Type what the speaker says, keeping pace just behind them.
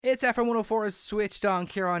It's FM 104's Switched On.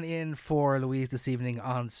 Kieran in for Louise this evening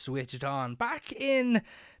on Switched On. Back in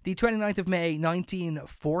the 29th of May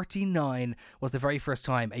 1949 was the very first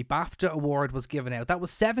time a Bafta award was given out. That was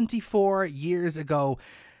 74 years ago.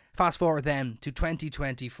 Fast forward then to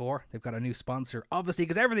 2024. They've got a new sponsor, obviously,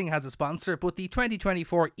 because everything has a sponsor. But the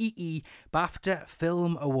 2024 Bafta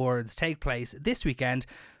Film Awards take place this weekend.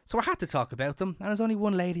 So I had to talk about them, and there's only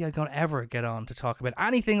one lady I'm going to ever get on to talk about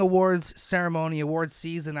anything awards ceremony, awards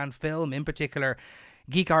season, and film in particular.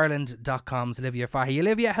 GeekIreland.com's Olivia Fahy.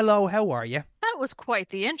 Olivia, hello, how are you? That was quite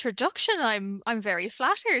the introduction. I'm very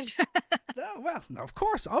flattered. Oh, well, of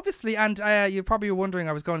course, obviously. And you probably were wondering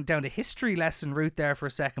I was going down the history lesson route there for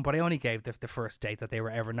a second, but I only gave the first date that they were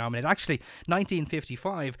ever nominated. Actually,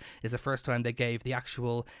 1955 is the first time they gave the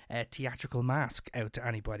actual theatrical mask out to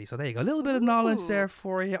anybody. So there you go. A little bit of knowledge Ooh. there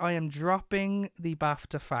for you. I am dropping the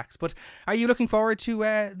BAFTA facts. But are you looking forward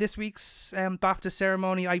to this week's BAFTA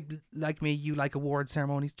ceremony? Like me, you like award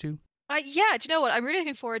ceremonies too? Yeah, do you know what? I'm really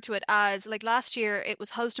looking forward to it as like last year it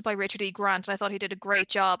was hosted by Richard E. Grant and I thought he did a great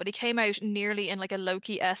job and he came out nearly in like a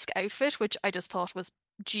Loki-esque outfit, which I just thought was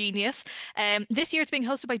genius. This year it's being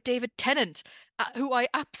hosted by David Tennant, who I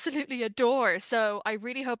absolutely adore. So I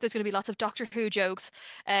really hope there's going to be lots of Doctor Who jokes.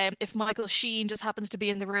 If Michael Sheen just happens to be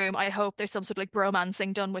in the room, I hope there's some sort of like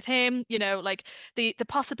bromancing done with him. You know, like the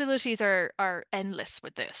possibilities are endless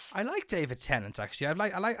with this. I like David Tennant actually.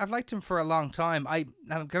 I've liked him for a long time. I'm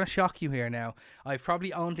gonna shock you here now. I've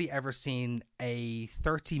probably only ever seen a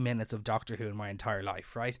 30 minutes of Doctor Who in my entire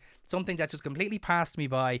life. Right, something that just completely passed me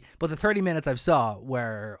by. But the 30 minutes I've saw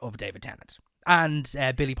were of David Tennant and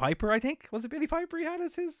Billy Piper. I think was it Billy Piper he had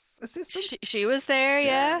as his assistant. She was there,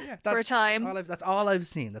 Yeah, yeah, yeah. for a time. That's all I've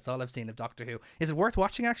seen. That's all I've seen of Doctor Who. Is it worth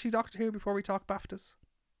watching actually Doctor Who before we talk BAFTAs?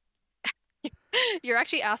 You're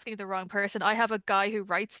actually asking the wrong person. I have a guy who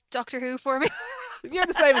writes Doctor Who for me. You're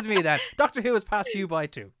the same as me then. Doctor Who has passed you by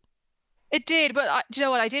too. It did, but do you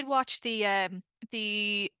know what? I did watch the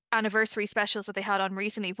anniversary specials that they had on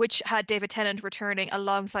recently, which had David Tennant returning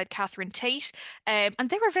alongside Catherine Tate, and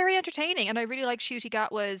they were very entertaining. And I really liked Ncuti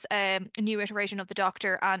Gatwa's a new iteration of the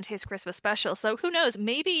Doctor and his Christmas special. So who knows?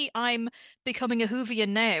 Maybe I'm becoming a Whovian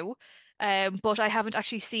now. But I haven't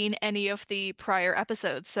actually seen any of the prior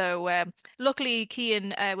episodes. So luckily,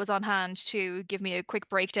 Cian was on hand to give me a quick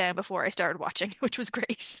breakdown before I started watching, which was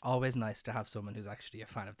great. Always nice to have someone who's actually a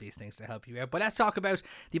fan of these things to help you out. But let's talk about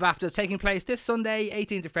the BAFTAs taking place this Sunday,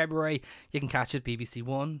 18th of February. You can catch it BBC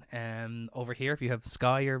One over here. If you have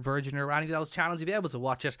Sky or Virgin or any of those channels, you'll be able to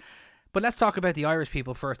watch it. But let's talk about the Irish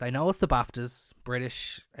people first. I know it's the BAFTAs,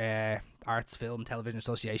 British Arts, Film, Television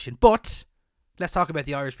Association, but let's talk about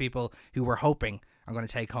the Irish people who were hoping are going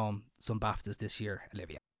to take home some BAFTAs this year,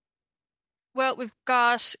 Olivia. Well, we've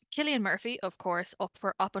got Cillian Murphy, of course, up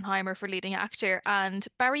for Oppenheimer for leading actor, and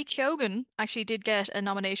Barry Keoghan actually did get a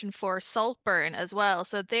nomination for Saltburn as well.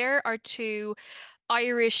 So there are two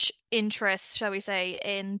Irish interests, shall we say,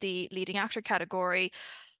 in the leading actor category.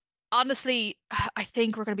 Honestly, I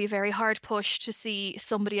think we're going to be very hard pushed to see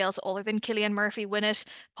somebody else other than Cillian Murphy win it.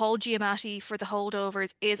 Paul Giamatti for The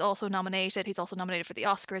Holdovers is also nominated. He's also nominated for the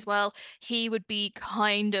Oscar as well. He would be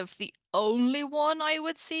kind of the only one I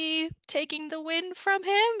would see taking the win from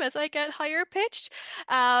him as I get higher pitched.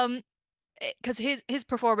 Um, because his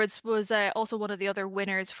performance was also one of the other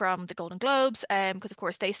winners from the Golden Globes, because of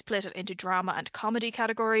course they split it into drama and comedy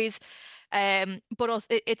categories. But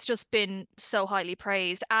also, it's just been so highly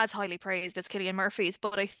praised, as highly praised as Cillian Murphy's.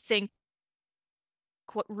 But I think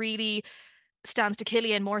what really stands to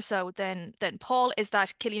Cillian more so than Paul is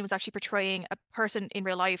that Cillian was actually portraying a person in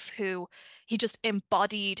real life who he just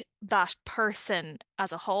embodied that person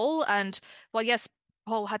as a whole. And while yes,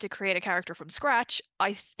 Paul had to create a character from scratch,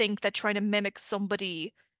 I think that trying to mimic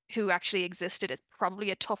somebody who actually existed is probably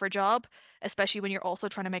a tougher job, especially when you're also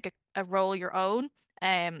trying to make a role your own,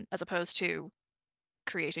 as opposed to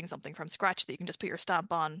creating something from scratch that you can just put your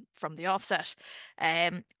stamp on from the offset.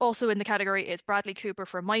 Also in the category is Bradley Cooper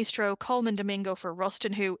for Maestro, Coleman Domingo for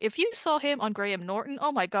Rustin, who, if you saw him on Graham Norton,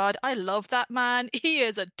 oh my God, I love that man. He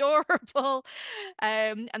is adorable.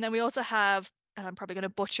 And then we also have, and I'm probably going to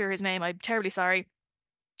butcher his name, I'm terribly sorry,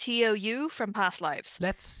 Tou from Past Lives.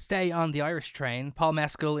 Let's stay on the Irish train. Paul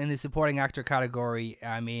Mescal in the supporting actor category.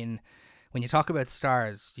 I mean, when you talk about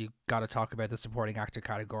stars, you got to talk about the supporting actor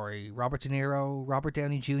category. Robert De Niro, Robert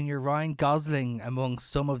Downey Jr., Ryan Gosling, among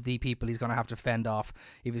some of the people he's going to have to fend off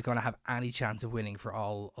if he's going to have any chance of winning for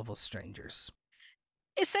All of Us Strangers.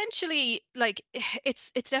 Essentially, like it's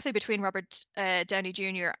definitely between Robert Downey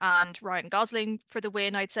Jr. and Ryan Gosling for the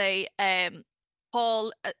win, I'd say.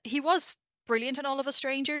 Paul, he was brilliant in All of Us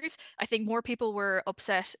Strangers. I think more people were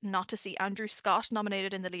upset not to see Andrew Scott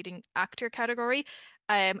nominated in the leading actor category,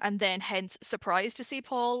 and then hence surprised to see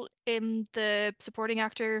Paul in the supporting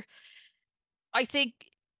actor. I think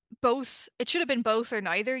both, it should have been both or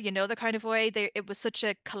neither, the kind of way. It was such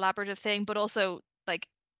a collaborative thing, but also like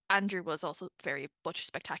Andrew was also very much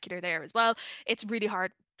spectacular there as well. It's really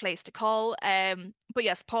hard place to call. But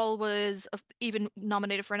yes, Paul was even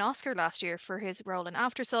nominated for an Oscar last year for his role in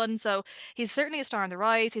After Sun, so he's certainly a star on the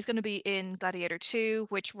rise. He's going to be in Gladiator 2,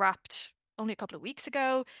 which wrapped only a couple of weeks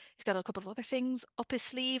ago. He's got a couple of other things up his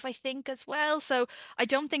sleeve, I think, as well. So I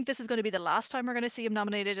don't think this is going to be the last time we're going to see him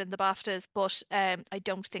nominated in the BAFTAs, but I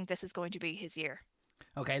don't think this is going to be his year.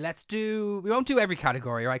 Okay, we won't do every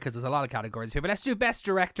category, right, because there's a lot of categories here, but let's do Best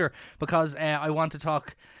Director, because I want to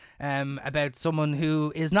talk about someone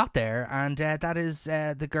who is not there, and that is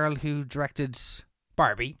the girl who directed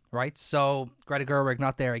Barbie, right? So Greta Gerwig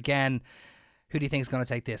not there again. Who do you think is going to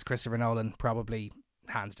take this? Christopher Nolan, probably,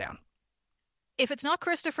 hands down. If it's not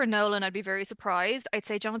Christopher Nolan, I'd be very surprised. I'd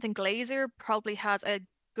say Jonathan Glazer probably has a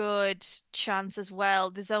good chance as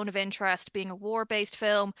well. The Zone of Interest being a war-based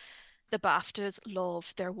film, the BAFTAs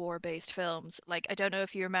love their war-based films. Like, I don't know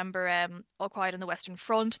if you remember All Quiet on the Western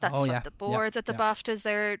Front, that Oh, yeah. swept the boards at the Yeah. BAFTAs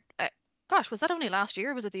there. Gosh, was that only last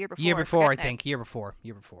year or was it the year before? Year before, I now. think. Year before.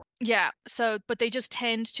 Yeah, so but they just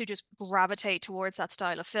tend to just gravitate towards that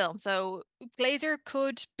style of film. So Glazer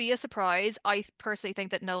could be a surprise. I personally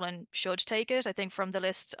think that Nolan should take it. I think from the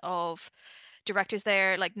list of directors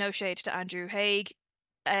there, like no shade to Andrew Haigh,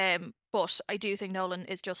 but I do think Nolan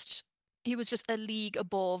is just he was just a league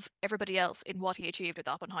above everybody else in what he achieved with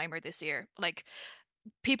Oppenheimer this year. Like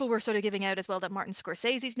people were sort of giving out as well that Martin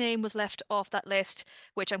Scorsese's name was left off that list,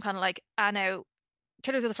 which I'm kind of like, I know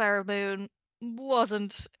Killers of the Flower Moon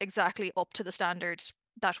wasn't exactly up to the standard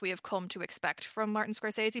that we have come to expect from Martin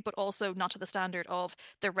Scorsese, but also not to the standard of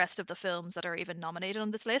the rest of the films that are even nominated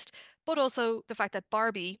on this list. But also the fact that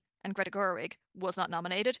Barbie and Greta Gerwig was not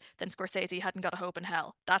nominated, then Scorsese hadn't got a hope in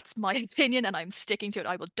hell. That's my opinion, and I'm sticking to it.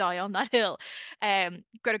 I will die on that hill.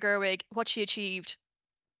 Greta Gerwig, what she achieved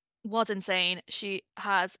was insane. She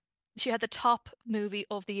had the top movie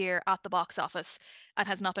of the year at the box office and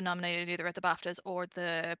has not been nominated either at the BAFTAs or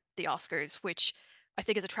the Oscars, which I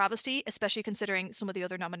think is a travesty, especially considering some of the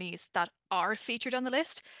other nominees that are featured on the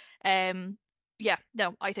list. Yeah,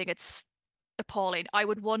 no, I think it's appalling. I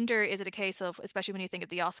would wonder, is it a case of, especially when you think of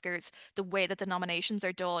the Oscars, the way that the nominations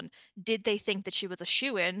are done, did they think that she was a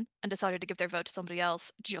shoo-in and decided to give their vote to somebody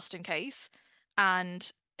else just in case?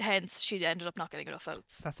 And hence she ended up not getting enough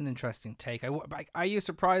votes. That's an interesting take. Are you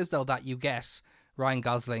surprised, though, that you get Ryan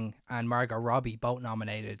Gosling and Margot Robbie both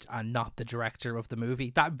nominated and not the director of the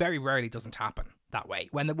movie? That very rarely doesn't happen that way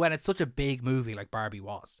when it's such a big movie like Barbie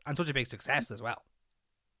was, and such a big success as well.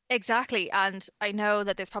 Exactly. And I know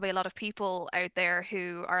that there's probably a lot of people out there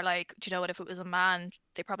who are like, do you know what, if it was a man,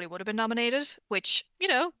 they probably would have been nominated, which,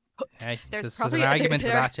 Hey, there's there's an probably argument for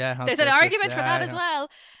that, yeah. there's an argument for that as Yeah.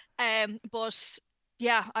 well. But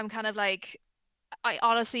yeah, I'm kind of like, I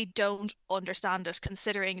honestly don't understand it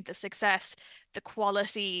considering the success, the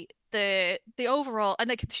quality, the overall, and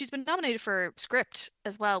like she's been nominated for script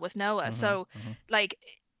as well with Noah. So Mm-hmm. like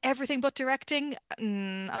everything but directing,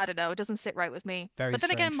 I don't know, it doesn't sit right with me. Very But then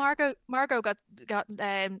again, strange. Margot got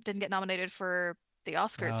didn't get nominated for the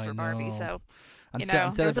Oscars I for Barbie, know. so I'm still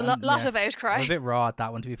there's a lot of I'm outcry. a bit raw at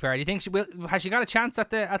that one, to be fair. Do you think has she got a chance at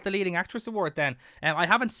the leading actress award then? I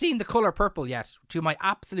haven't seen The Color Purple yet, to my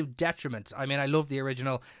absolute detriment. I mean, I love the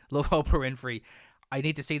original, love Oprah Winfrey. I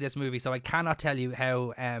need to see this movie, so I cannot tell you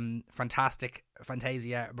how fantastic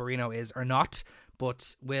Fantasia Barrino is or not.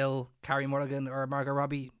 But will Carey Mulligan or Margot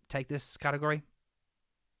Robbie take this category?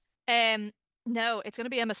 Um, no, it's going to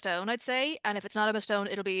be Emma Stone, I'd say, and if it's not Emma Stone,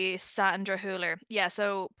 it'll be Sandra Hüller. Yeah,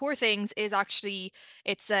 so Poor Things is actually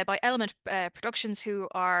it's by Element Productions, who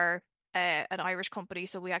are an Irish company.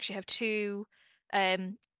 So we actually have two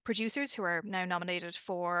producers who are now nominated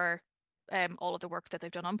for all of the work that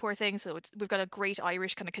they've done on Poor Things. So we've got a great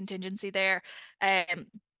Irish kind of contingency there. Um,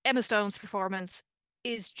 Emma Stone's performance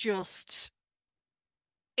is just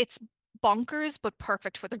it's bonkers but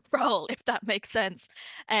perfect for the role, if that makes sense.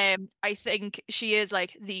 I think she is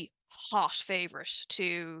like the hot favorite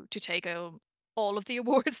to take home all of the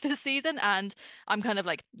awards this season, and I'm kind of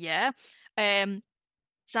like, yeah. Um,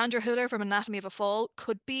 Sandra Hüller from Anatomy of a Fall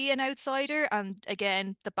could be an outsider, and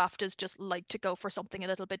again, the BAFTAs just like to go for something a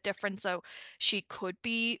little bit different, so she could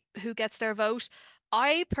be who gets their vote.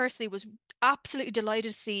 I personally was absolutely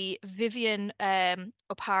delighted to see Vivian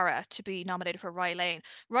Opara to be nominated for Rye Lane.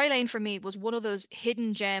 Rye Lane for me was one of those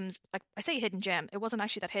hidden gems. Like I say hidden gem, it wasn't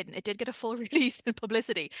actually that hidden. It did get a full release and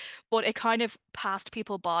publicity, but it kind of passed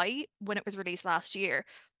people by when it was released last year.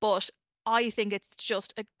 But I think it's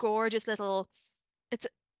just a gorgeous little it's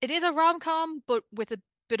it is a rom-com, but with a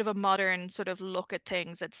bit of a modern sort of look at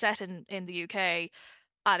things. It's set in the UK,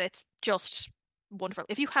 and it's just wonderful.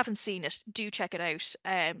 If you haven't seen it, do check it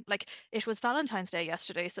out. Like it was Valentine's Day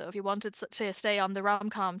yesterday, so if you wanted to stay on the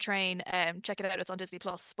rom-com train, check it out. It's on Disney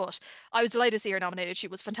Plus. But I was delighted to see her nominated. She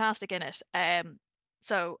was fantastic in it.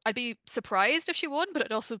 So I'd be surprised if she won, but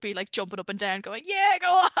I'd also be like jumping up and down, going, "Yeah, go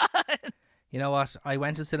on!" You know what? I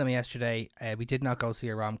went to cinema yesterday. We did not go see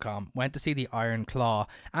a rom com. Went to see The Iron Claw,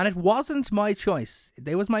 and it wasn't my choice.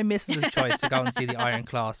 It was my missus's choice to go and see The Iron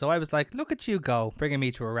Claw. So I was like, "Look at you go, bringing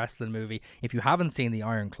me to a wrestling movie." If you haven't seen The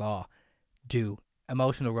Iron Claw, do.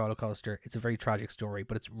 Emotional roller coaster. It's a very tragic story,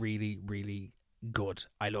 but it's really, really good.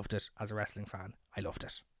 I loved it as a wrestling fan. I loved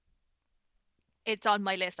it. It's on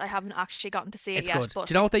my list. I haven't actually gotten to see it It's yet, good. but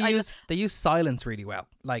Do you know what they I use? They use silence really well.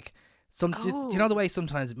 Like do you know the oh. way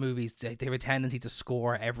sometimes movies they have a tendency to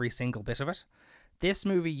score every single bit of it? This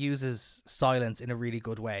movie uses silence in a really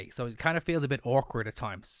good way, so it kind of feels a bit awkward at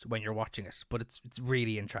times when you're watching it, but it's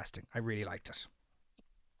really interesting. I really liked it.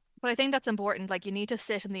 But I think that's important. Like you need to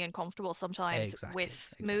sit in the uncomfortable sometimes Exactly, with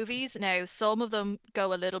exactly. movies. Now, some of them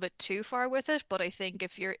go a little bit too far with it, but I think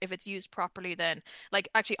if it's used properly, then like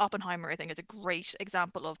actually Oppenheimer, I think is a great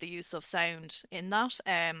example of the use of sound in that.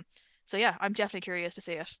 So yeah, I'm definitely curious to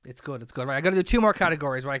see it. It's good. It's good. Right, I got to do two more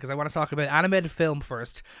categories, right? Because I want to talk about animated film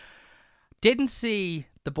first. Didn't see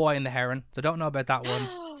The Boy and the Heron, so don't know about that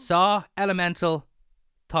one. Saw Elemental,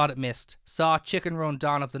 thought it missed. Saw Chicken Run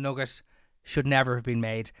Dawn of the Nugget, should never have been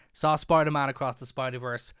made. Saw Spider-Man Across the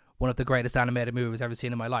Spider-Verse, one of the greatest animated movies I've ever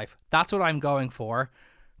seen in my life. That's what I'm going for.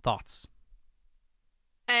 Thoughts?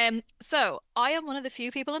 So I am one of the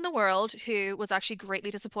few people in the world who was actually greatly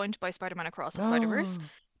disappointed by Spider-Man Across the Spider-Verse. I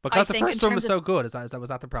Because the think in first one was terms of so good, was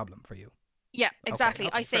that the problem for you? yeah, Okay, exactly. I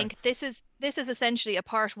okay, fair think enough. this is essentially a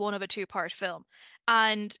part one of a two-part film.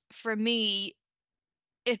 And for me,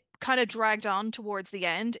 it kind of dragged on towards the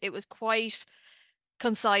end. It was quite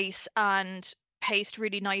concise and paced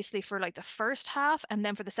really nicely for like the first half, and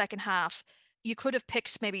then for the second half, you could have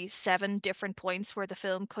picked maybe seven different points where the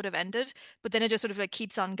film could have ended, but then it just sort of like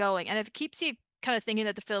keeps on going, and if it keeps you kind of thinking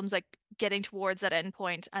that the film's like getting towards that end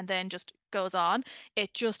point and then just goes on,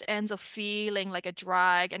 it just ends up feeling like a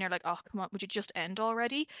drag, and you're like, oh, come on, would you just end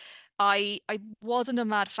already? I wasn't a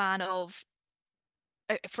mad fan of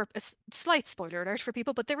for a slight spoiler alert for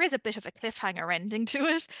people, but there is a bit of a cliffhanger ending to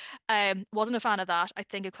it. Wasn't a fan of that. I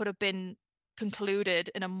think it could have been concluded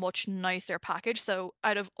in a much nicer package. So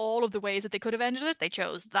out of all of the ways that they could have ended it, they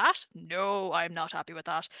chose that. No, I'm not happy with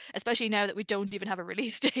that. Especially now that we don't even have a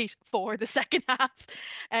release date for the second half.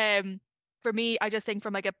 Um, for me, I just think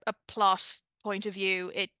from like a plot point of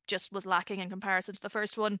view, it just was lacking in comparison to the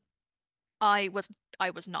first one. I was I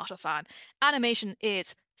was not a fan. Animation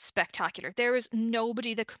is spectacular. There is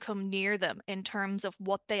nobody that could come near them in terms of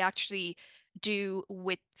what they actually do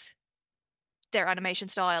with their animation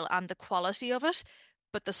style and the quality of it.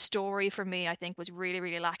 But the story for me, I think, was really,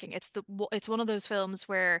 really lacking. It's one of those films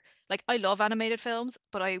where, like, I love animated films,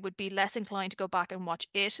 but I would be less inclined to go back and watch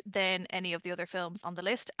it than any of the other films on the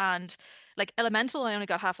list. And like Elemental, I only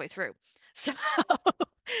got halfway through. So,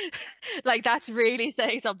 like, that's really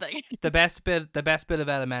saying something. The best bit of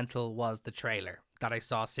Elemental was the trailer that I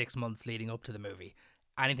saw 6 months leading up to the movie.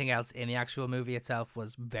 Anything else in the actual movie itself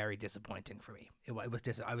was very disappointing for me. I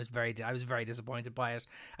was very disappointed by it.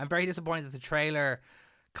 I'm very disappointed that the trailer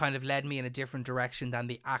kind of led me in a different direction than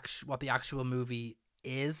what the actual movie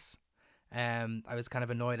is. I was kind of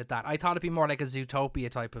annoyed at that. I thought it'd be more like a Zootopia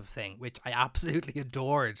type of thing, which I absolutely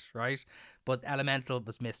adored, right? But Elemental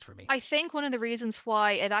was missed for me. I think one of the reasons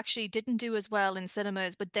why it actually didn't do as well in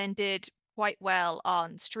cinemas, but then did quite well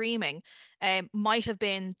on streaming, might have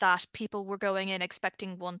been that people were going in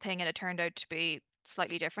expecting one thing and it turned out to be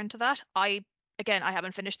slightly different to that. Again, I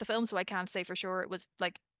haven't finished the film, so I can't say for sure it was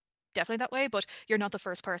like definitely that way, but you're not the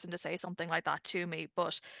first person to say something like that to me.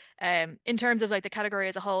 But in terms of like the category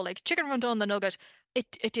as a whole, like Chicken Run Down the Nugget,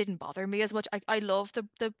 it didn't bother me as much. I love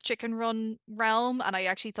the Chicken Run realm, and I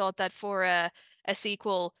actually thought that for a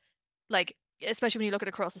sequel, like especially when you look at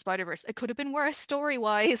Across the Spider-Verse, it could have been worse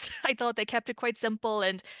story-wise. I thought they kept it quite simple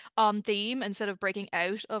and on theme. Instead of breaking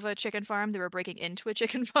out of a chicken farm, they were breaking into a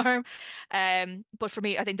chicken farm. But for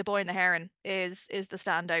me, I think The Boy and the Heron is the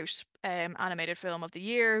standout animated film of the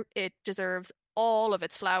year. It deserves all of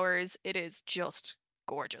its flowers. It is just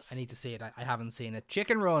gorgeous. I need to see it. I haven't seen it.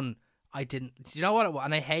 Chicken Run, I didn't. Do you know what it was?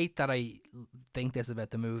 And I hate that I think this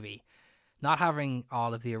about the movie. Not having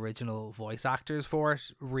all of the original voice actors for it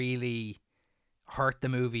really hurt the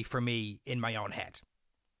movie for me in my own head.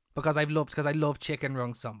 Because I love Chicken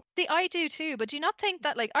Run so much. See, I do too, but do you not think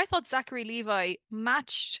that, like, I thought Zachary Levi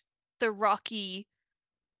matched the Rocky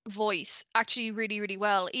voice actually really, really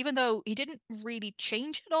well, even though he didn't really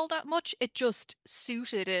change it all that much, it just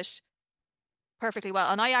suited it perfectly well.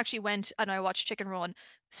 And I actually went and I watched Chicken Run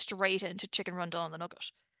straight into Chicken Run Dawn of the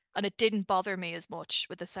Nugget. And it didn't bother me as much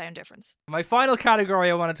with the sound difference. My final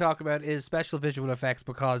category I want to talk about is special visual effects,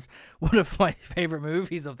 because one of my favourite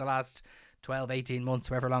movies of the last 12, 18 months,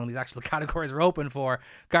 however long these actual categories are open for,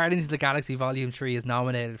 Guardians of the Galaxy Volume 3 is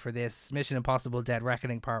nominated for this. Mission Impossible Dead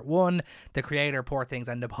Reckoning Part 1, The Creator, Poor Things,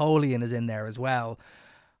 and Napoleon is in there as well.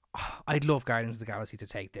 I'd love Guardians of the Galaxy to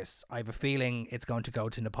take this. I have a feeling it's going to go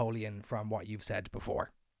to Napoleon from what you've said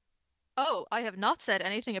before. Oh, I have not said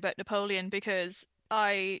anything about Napoleon because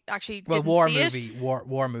I actually Well, didn't see it.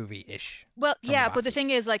 war movie-ish. Well, from the yeah, but the BAFTAs. thing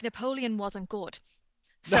is, like, Napoleon wasn't good.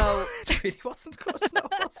 No, So it really wasn't good. No,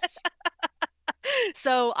 it wasn't.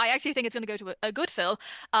 so I actually think it's going to go to a good film.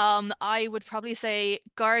 I would probably say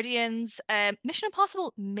Guardians, Mission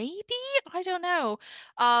Impossible, maybe? I don't know.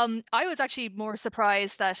 I was actually more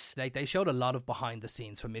surprised that They showed a lot of behind the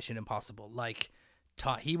scenes for Mission Impossible. Like,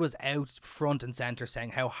 he was out front and center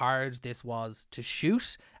saying how hard this was to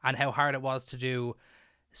shoot and how hard it was to do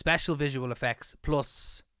special visual effects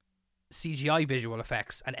plus CGI visual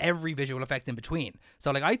effects and every visual effect in between.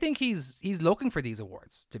 So, like, I think he's looking for these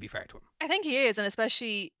awards, to be fair to him. I think he is, and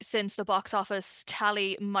especially since the box office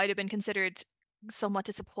tally might have been considered somewhat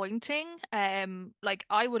disappointing. Like,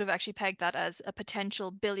 I would have actually pegged that as a potential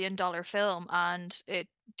billion-dollar film, and it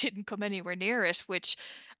didn't come anywhere near it, which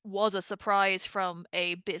was a surprise from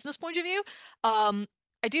a business point of view.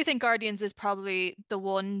 I do think Guardians is probably the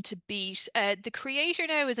one to beat. The Creator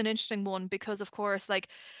now is an interesting one because, of course, like,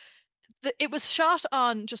 it was shot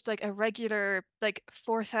on just like a regular, like,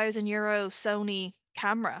 €4,000 Sony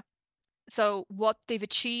camera. So what they've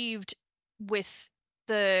achieved with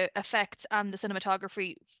the effects and the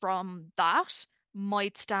cinematography from that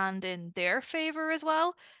might stand in their favor as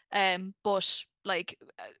well. But like,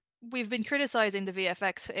 we've been criticizing the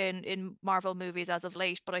VFX in Marvel movies as of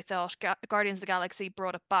late, but I thought Guardians of the Galaxy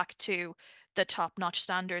brought it back to the top-notch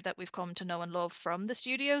standard that we've come to know and love from the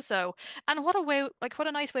studio. So, and what a way, like, what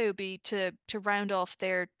a nice way it would be to round off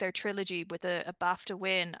their trilogy with a BAFTA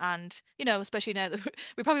win. And, you know, especially now that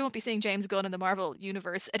we probably won't be seeing James Gunn in the Marvel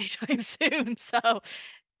universe anytime soon. So,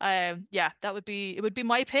 yeah, it would be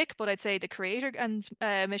my pick, but I'd say The Creator and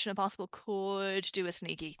Mission Impossible could do a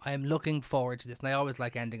sneaky. I am looking forward to this, and I always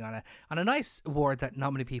like ending on a nice award that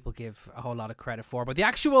not many people give a whole lot of credit for. But the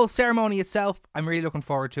actual ceremony itself, I'm really looking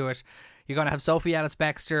forward to it. You're going to have Sophie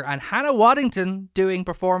Ellis-Bextor and Hannah Waddington doing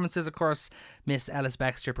performances. Of course, Miss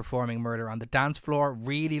Ellis-Bextor performing Murder on the Dance Floor.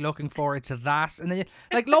 Really looking forward to that. And then,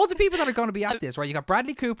 like, loads of people that are going to be at this, right? You got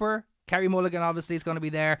Bradley Cooper. Carey Mulligan obviously is going to be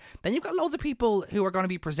there. Then you've got loads of people who are going to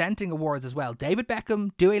be presenting awards as well. David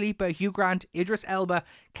Beckham, Dua Lipa, Hugh Grant, Idris Elba,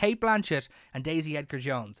 Kate Blanchett and Daisy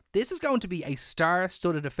Edgar-Jones. This is going to be a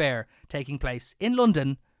star-studded affair taking place in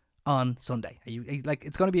London on Sunday. Like,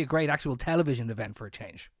 it's going to be a great actual television event for a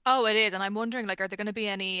change. Oh, it is, and I'm wondering, like, are there going to be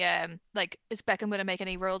any, like, is Beckham going to make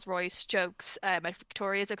any Rolls Royce jokes at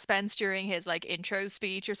Victoria's expense during his, like, intro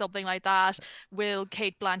speech or something like that? Will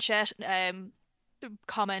Kate Blanchett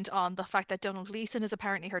comment on the fact that Donald Gleeson is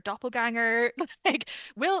apparently her doppelganger? Like,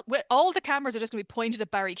 will all the cameras are just going to be pointed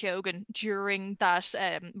at Barry Keoghan during that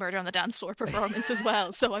Murder on the Dance Floor performance as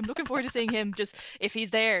well. So I'm looking forward to seeing him, just if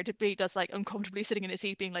he's there, to be just like uncomfortably sitting in his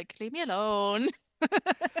seat being like, leave me alone.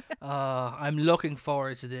 I'm looking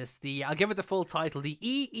forward to this. I'll give it the full title, the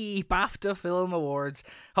EE BAFTA Film Awards,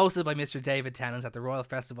 hosted by Mr. David Tennant at the Royal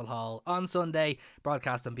Festival Hall on Sunday,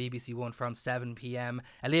 broadcast on BBC One from 7 p.m.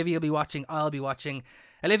 Olivia will be watching, I'll be watching.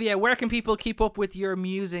 Olivia, where can people keep up with your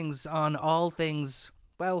musings on all things,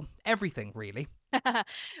 well, everything really?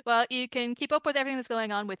 Well, you can keep up with everything that's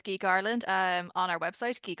going on with Geek Ireland on our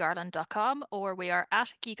website, geekireland.com, or we are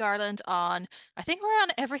at Geek Ireland on, I think we're on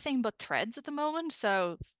everything but Threads at the moment.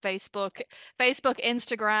 So Facebook,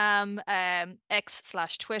 Instagram,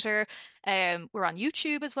 X/Twitter. We're on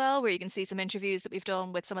YouTube as well, where you can see some interviews that we've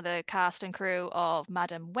done with some of the cast and crew of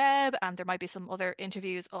Madam Web, and there might be some other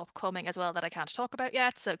interviews upcoming as well that I can't talk about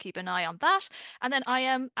yet, so keep an eye on that. And then I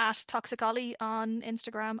am at Toxic Ollie on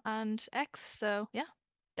Instagram and X, so yeah,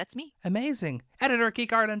 that's me. Amazing. Editor at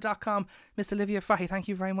geekireland.com, Miss Olivia Fahy, thank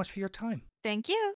you very much for your time. Thank you.